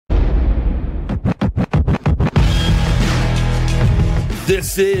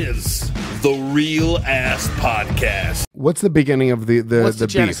This is the Real Ass Podcast. What's the beginning of the What's the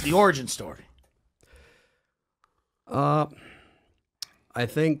genesis, beef? the origin story? I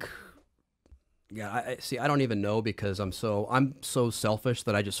think, yeah. I don't even know because I'm so selfish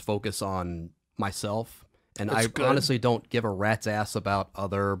that I just focus on myself, and That's I good. honestly don't give a rat's ass about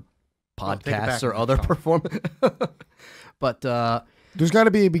other take it podcasts back, or other performance. But There's got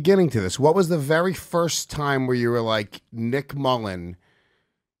to be a beginning to this. What was the very first time where you were like, Nick Mullen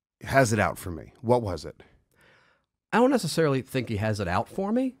has it out for me? What was it? I don't necessarily think he has it out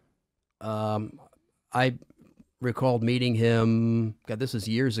for me. I recalled meeting him. God, this is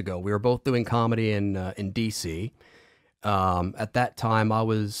years ago. We were both doing comedy in D.C. At that time, I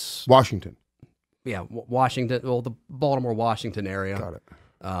was Washington. Washington. Well, the Baltimore, Washington area. Got it.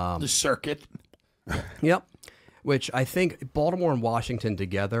 The circuit. Yep. Which I think Baltimore and Washington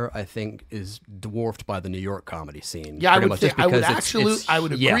together, I think, is dwarfed by the New York comedy scene. Yeah, I pretty would much, think, just I would because actually, it's I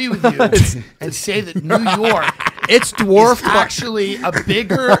would yeah. agree with you and say that New York It's is dwarfed by actually a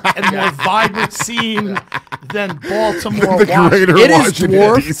bigger and more vibrant scene than Baltimore. The greater It is Washington,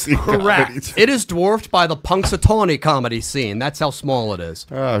 dwarfed. D.C. Correct. comedy. it is dwarfed by the Punxsutawney comedy scene. That's how small it is.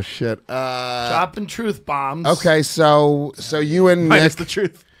 Oh, shit. Dropping truth bombs. Okay, so you and Minus Nick, the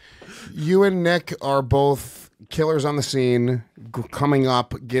truth. you and Nick are both killers on the scene, coming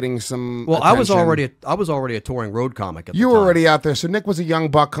up, getting some. Well, attention. I was already a touring road comic at You the were time. already out there. So Nick was a young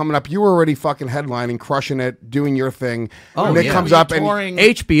buck coming up. You were already fucking headlining, crushing it, doing your thing. Oh, Nick yeah. comes Were you up and touring,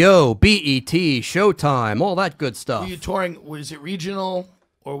 HBO, BET, Showtime, all that good stuff. were you touring? Was it regional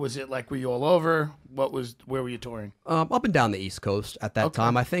or was it like were you all over? Where were you touring? Up and down the East Coast at that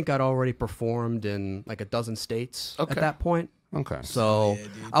time. I think I'd already performed in like a dozen states Okay. at that point. okay. So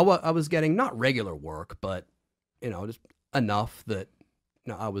I was getting not regular work, but just enough that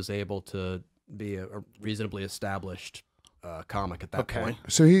I was able to be a reasonably established comic at that point.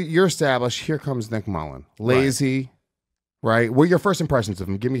 So you're established. Here comes Nick Mullen. Lazy, right? What are your first impressions of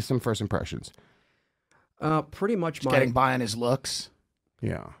him? Give me some first impressions. Pretty much Getting by on his looks.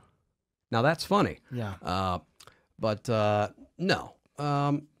 Yeah. Now that's funny. Yeah. But no.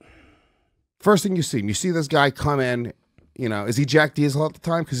 First thing you see this guy come in. Is he Jack Diesel at the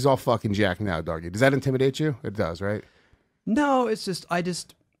time? Because he's all fucking Jack now, doggy. Does that intimidate you? It does, right? No, it's just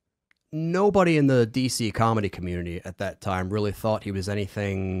nobody in the DC comedy community at that time really thought he was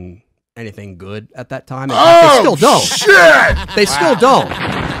anything good at that time. In fact, they still don't. Shit! They still don't.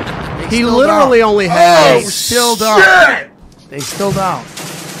 He still literally don't. only They has. still don't. They still don't.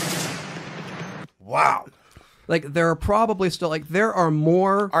 Wow. Like there are probably still there are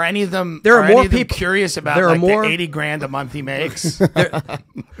more. Are any of them? There are more any of them people curious about there are like more- the $80,000 a month he makes.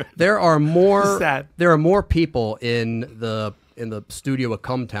 There are more. What's that? There are more people in the studio at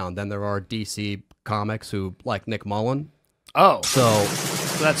Cumtown than there are DC comics who like Nick Mullen. Oh, So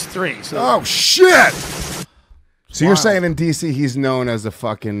so that's 3. So Oh, shit! So you're saying in D.C. he's known as a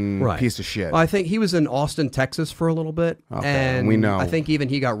fucking right. piece of shit. I think he was in Austin, Texas for a little bit. Okay, and we know. I think even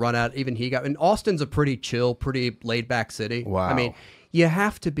he got run out. And Austin's a pretty chill, pretty laid back city. Wow. I mean, you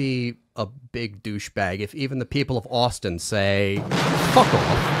have to be a big douchebag if even the people of Austin say, fuck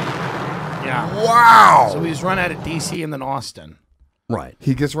off. yeah. Wow! So he was run out of DC and then Austin, Right.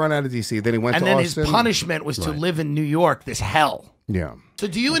 He gets run out of D.C., then he went and to then Austin. his punishment was to live in New York. This hell. Yeah. So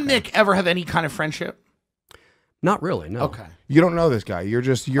do you and Nick ever have any kind of friendship? Not really, no. Okay. You don't know this guy. You're.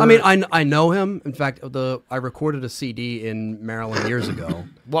 I mean, I know him. In fact, I recorded a CD in Maryland years ago.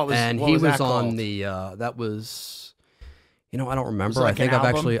 What was and what he was was that on called? the that was I don't remember. like I think an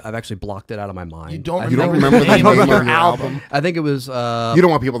I've album? actually blocked it out of my mind. You don't You don't remember remember the the name name of of your your album? I think it was you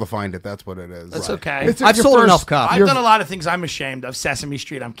don't want people to find it. That's what it is. That's okay. It's I've your sold first- enough copies. I've done a lot of things I'm ashamed of. Sesame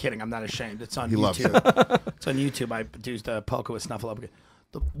Street, I'm kidding. I'm not ashamed. It's on He loves YouTube. it. It's on YouTube. I produced a polka with Snuffleupagus.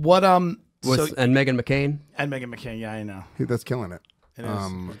 What And Megan McCain. and Megan McCain. Yeah, I know. That's killing it. It is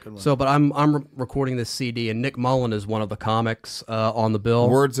a good one. So, but I'm recording this CD, and Nick Mullen is one of the comics on the bill.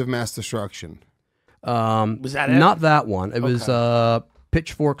 Words of Mass Destruction. Was that it? Not that one. It was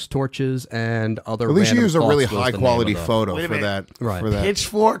pitchforks, torches, and other. At least you random used a really thoughts was high the quality name of the- photo Wait a for minute. that. Right. For that.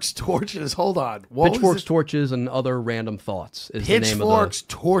 Pitchforks, torches. Hold on. What Pitchforks, was torches, and other random thoughts is the name of Pitchforks,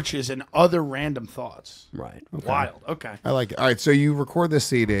 torches, and other random thoughts. the. Right. Wild. Okay. I like it. All right, so you record this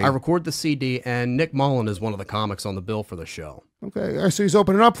CD. I record the CD, and Nick Mullen is one of the comics on the bill for the show. Okay, all right, so he's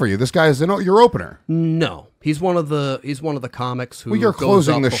opening up for you. This guy is your opener. No, he's one of the comics who. Well, you're goes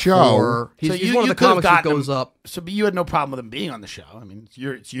closing up the show. before- He's, So he's one of the could have comics who gotten goes him- up. So, but you had no problem with him being on the show. I mean,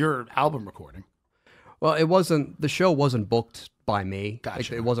 it's your album recording. Well, it wasn't. The show wasn't booked by me.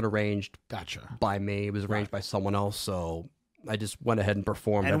 Gotcha. It wasn't arranged Gotcha. by me. It was arranged by someone else. So I just went ahead and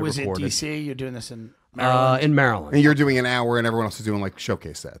performed. And and was it recorded. DC? You're doing this in In Maryland. And you're doing an hour, and everyone else is doing like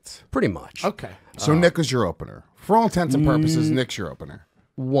showcase sets. Pretty much. Okay. So Nick was your opener. For all intents and purposes, Nick's your opener.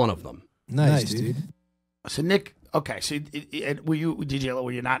 One of them. Nice, dude. So Nick, okay. So were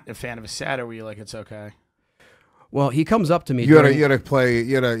you not a fan of his set, or were you like, it's okay? Well, he comes up to me. You had to play.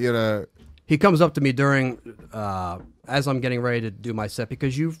 You had to. He comes up to me during, as I'm getting ready to do my set,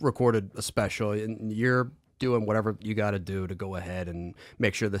 because you've recorded a special and you're doing whatever you got to do to go ahead and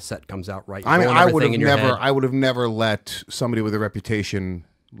make sure the set comes out right. I mean, Throwing I everything in your head. I would have never let somebody with a reputation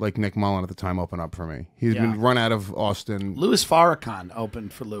like Nick Mullen at the time open up for me. He's been run out of Austin. Louis Farrakhan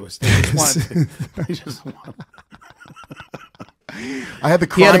opened for Louis. They just wanted I had the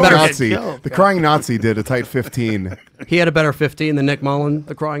crying Nazi. The crying Nazi did a tight 15. He had a better 15 than Nick Mullen,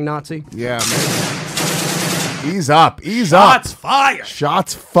 the crying Nazi. Yeah, man. Ease up. Ease up. Shots fired.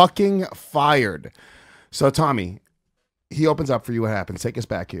 Shots fucking fired. So, Tommy, he opens up for you. What happens? Take us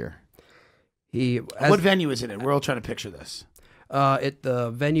back here. What venue is it in? We're all trying to picture this.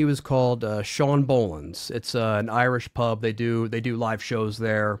 The venue is called Sean Boland's. It's an Irish pub. They do live shows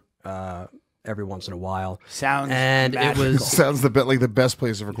there every once in a while. Sounds and magical. it was sounds like the best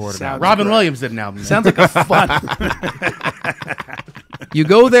place to record it. Robin Williams did an album. Sounds like a fun. You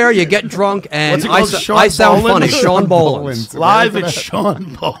go there, you get drunk, and I sound funny. Sean Boland's. Live at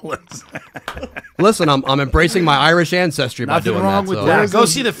Sean Boland's. Listen, I'm embracing my Irish ancestry by doing wrong that. with so. that. Go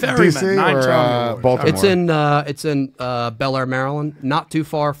see the Ferryman. DC or Baltimore? It's in Bel Air, Maryland, not too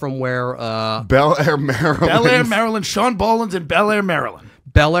far from where Bel Air, Maryland. Bel Air, Maryland. Sean Boland's in Bel Air, Maryland.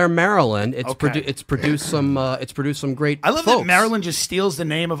 Bel Air, Maryland. It's Okay. it's produced some great. I love folks. that Maryland just steals the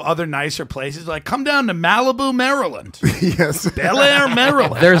name of other nicer places. Like, come down to Malibu, Maryland. Yes. Bel Air,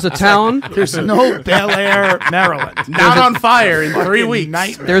 Maryland. There's a town. There's no Bel Air, Maryland. Not on fire in 3 weeks.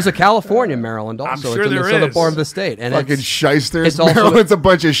 Nightmare. There's a California, Maryland. Also, sure it's in the there southern is. part of the state, and Fucking it's shysters. also- Maryland's a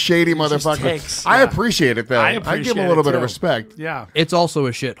bunch of shady just motherfuckers. takes- I yeah. appreciate it, though. I I give appreciate them a little it, bit of too. respect. Yeah. it's also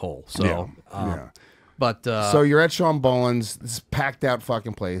a shithole. So, Yeah. but So you're at Sean Boland's, this packed out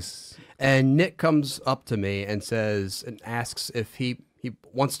fucking place. and Nick comes up to me and says and asks if he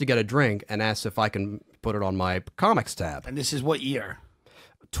wants to get a drink and asks if I can put it on my comics tab. And this is what year?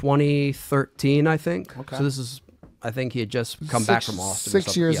 2013, I think. Okay. So this is, I think he had just come back from Austin. or 6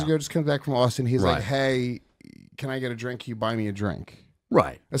 something. years Yeah. ago, just come back from Austin. He's like, Right. hey, can I get a drink? You buy me a drink.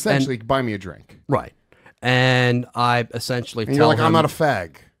 Right. Essentially, buy me a drink. Right. And I essentially And tell you're like, him, I'm not a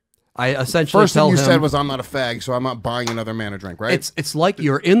fag. I essentially First tell thing you him, said was, I'm not a fag, so I'm not buying another man a drink, right? it's like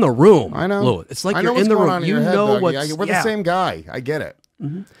you're in the room. I know. Louis. It's like I know you're what's in the going room. on in You your head, know Dougie. what's. We're the same guy. I get it.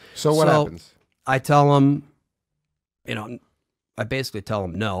 So what happens? I tell him, I basically tell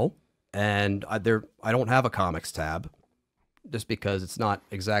him no, and I don't have a comics tab, just because it's not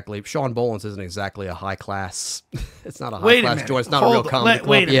exactly Sean Boland's isn't exactly a high class. It's not a high Wait a class minute. joint. It's not a Hold real on. comedy club.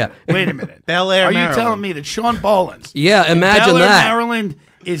 Wait a yeah, minute. Wait a minute. Bel Air, Are you Maryland. telling me that Sean Boland's yeah. Imagine Bel Air, that. Maryland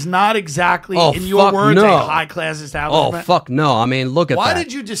is not exactly, Oh, in your fuck words, no. a high-class Oh establishment? fuck no! I mean, look at Why that.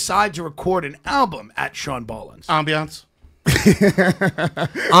 did you decide to record an album at Sean Boland's? Ambiance.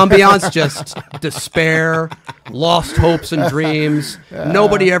 Ambiance, just despair, lost hopes and dreams.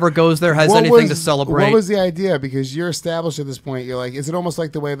 Nobody ever goes there, has anything to celebrate. What was the idea? Because you're established at this point. You're like, is it almost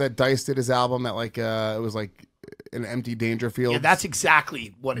like the way that Dice did his album at like it was like an empty Dangerfield? Yeah, that's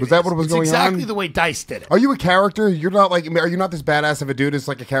exactly what it is. Was that what was going exactly on? the way Dice did it. Are you a character? You're not like. Are you not this badass of a dude? It's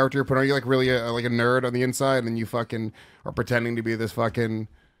like a character you're putting. Are you like really like a nerd on the inside, and you fucking are pretending to be this fucking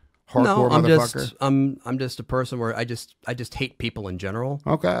hardcore motherfucker? I'm just a person where I just hate people in general.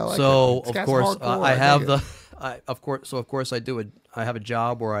 Okay, I like so it. It's of got course some hardcore, I have dig the it. of course I have a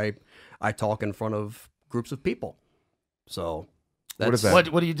job where I talk in front of groups of people. So that's, What is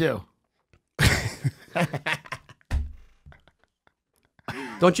that? What do you do?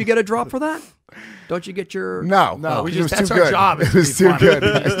 Don't you get a drop for that? Don't you get your No, No, it we was just that's too our good. job. It was too good.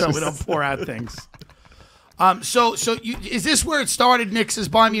 We don't pour out things. So is this where it started? Nick says,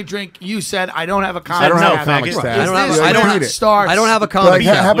 "Buy me a drink." You said, "I don't have a comic." I don't have a tab." comics Is tab. this I don't where have- it starts? I don't have a Like, comic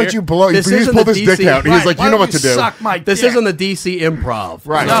tab. how about you blow? This You isn't pull the this dick DC out. And he's like, Why you know don't what to do. Suck my This dick? isn't the DC Improv.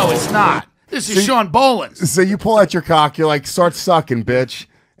 Right. No, it's not. This is Sean Boland's. So you pull out your cock. You're like, start sucking, bitch.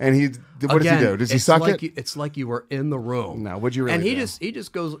 And what does he Again, do? Does he it's suck like it? it's like you were in the room. No, what'd you really And he do?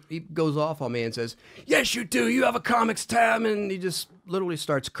 just goes off on me and says, "Yes, you do. You have a comics tab," and he just literally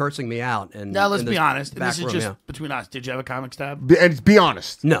starts cursing me out. And Now let's be honest. And this is just yeah. between us. Did you have a comics tab? And be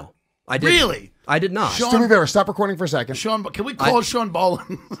honest. No, I didn't. Really? I did not. Sean- Do me a favor. Stop recording for a second. Sean, can we call Sean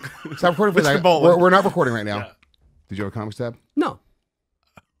Boland? Stop recording for a second. Boland. We're not recording right now. Did you have a comics tab? No. All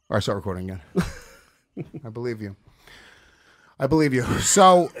right, start recording again. I believe you. I believe you.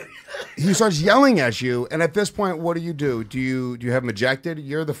 So he starts yelling at you, and at this point, what do? Do you have him ejected?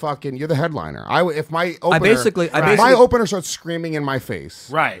 You're the headliner. If my opener starts screaming in my face,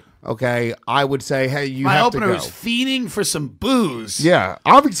 Right. okay, I would say, hey, you My have to opener go. is fiending for some booze. Yeah,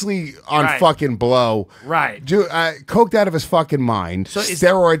 obviously on Right. fucking blow. Right. Coked out of his fucking mind. So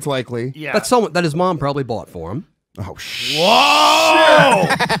steroids likely. Yeah. That's someone that his mom probably bought for him. Oh shit. Whoa!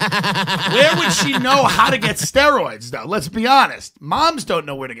 Where would she know how to get steroids, though? Let's be honest. Moms don't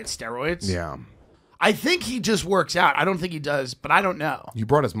know where to get steroids. Yeah. I think he just works out. I don't think he does, but I don't know. You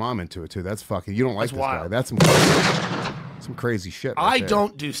brought his mom into it too. That's fucking. You don't like That's this wild. guy. That's some crazy shit. I Right there.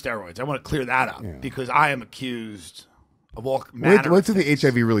 don't do steroids. I want to clear that up because I am accused of all manner. Wait of till the things.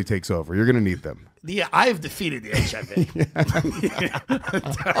 HIV really takes over. You're gonna need them. Yeah, I have defeated the HIV.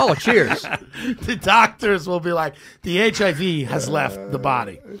 Oh, cheers. The doctors will be like, the HIV has left the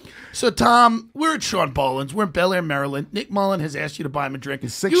body. So, Tom, we're at Sean Boland's. We're in Bel Air, Maryland. Nick Mullen has asked you to buy him a drink.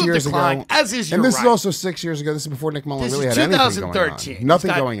 6 You have years declined, ago, as is your and this right. is also 6 years ago. This is before Nick Mullen This really is had anything 2013. going on. Nothing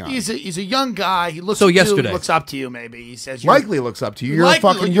He's got- going on. He's a young guy. He looks So up to you, yesterday. looks up to you. Maybe he says, you're, Likely looks up to you. You're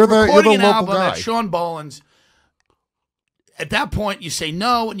likely, fucking. You're the recording an local album guy. at Sean Boland's. At that point, you say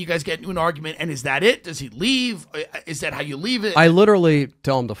no, and you guys get into an argument. And is that it? Does he leave? Is that how you leave it? I literally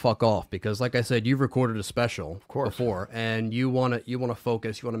tell him to fuck off because, like I said, you've recorded a special before, and you want to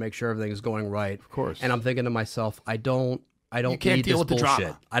focus. You want to make sure everything is going right. Of course. And I'm thinking to myself, I don't can't need deal this with the bullshit.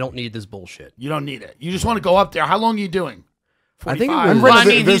 drama. I don't need this bullshit. You don't need it. You just want to go up there. How long are you doing? I think it 45? was- Well, I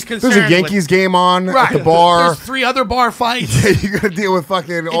mean, there's, he's there's a concerned Yankees game on Right. at the bar. There's 3 other bar fights. You're gonna deal with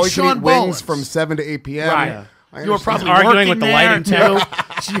fucking all you Sean can eat wings Boland's. from 7 to 8 p.m. Right. Yeah. I You were understand. probably arguing working with the there, lighting,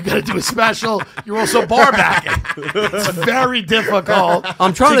 too. So you got to do a special. You're also bar backing. It's very difficult.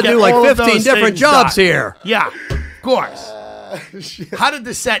 I'm trying to get do like all of 15 those different things jobs done. here. Yeah, of course. How did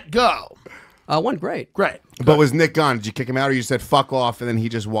the set go? Went great. Great. But was Nick gone? Did you kick him out, or you said fuck off, and then he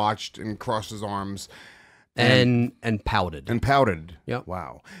just watched and crossed his arms And pouted. and pouted? Yep.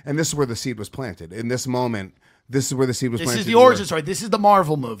 Wow. And this is where the seed was planted. In this moment, this is where the seed was This planted. is the origin story. This is the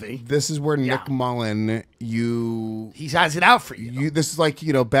Marvel movie. This is where Yeah. Nick Mullen, He has it out for you. this is like,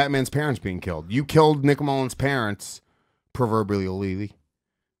 Batman's parents being killed. You killed Nick Mullen's parents, proverbially.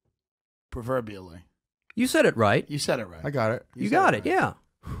 Proverbially. You said it right. You said it right. I got it. You got it. Yeah.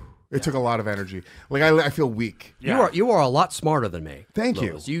 It took a lot of energy. Like I feel weak. Yeah. You are a lot smarter than me. Thank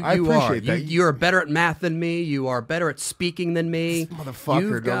Louis. you. You I appreciate are. that. You are better at math than me. You are better at speaking than me. Motherfucker,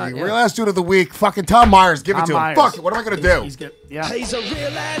 You've got- doggy. yeah. Real ass dude of the week. Fucking Tom Myers. Give it Tom to him. Myers. Fuck it. What am I going to do? He's good. Yeah. He's a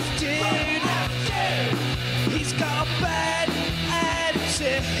real life dude. He's got bad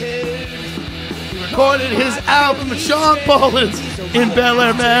attitude. Recorded his album at Sean Boland's in Bel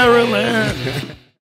Air, Maryland.